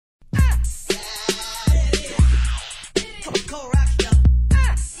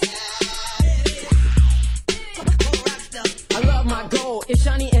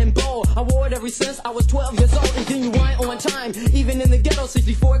ever since I was 12 years old, and genuine on time. Even in the ghetto,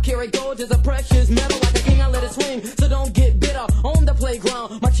 64-karat gold is a precious metal. Like a king, I let it swing, so don't get bitter. On the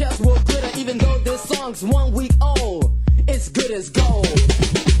playground, my chest will glitter. Even though this song's 1 week old, it's good as gold.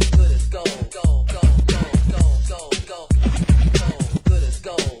 Good as gold, gold, gold, gold, gold, gold, gold, gold. Good as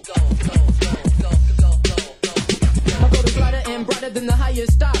gold, gold, gold, gold, gold, gold, gold. My gold is lighter and brighter than the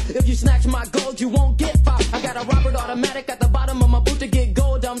highest star. If you snatch my gold, you won't get far. I got a Robert automatic at the bottom of my boot to get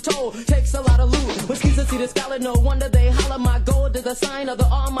gold. I'm told takes a lot of loot. With keys to see the scholar, no wonder they holler. My gold is a sign of the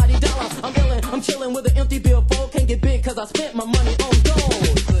almighty dollar. I'm illin', I'm chillin' with an empty billfold. Can't get big 'cause I spent my money on gold.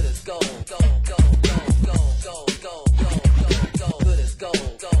 Good as gold, gold, gold, gold, gold, gold, gold, gold, gold. Good as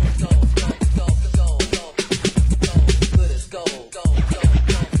gold, gold, gold, gold, gold, gold, gold, gold. Good as gold, gold, gold,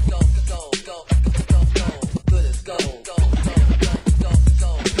 gold, gold, gold, gold, gold. Good as gold, gold, gold, gold,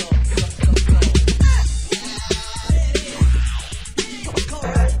 gold, gold, gold.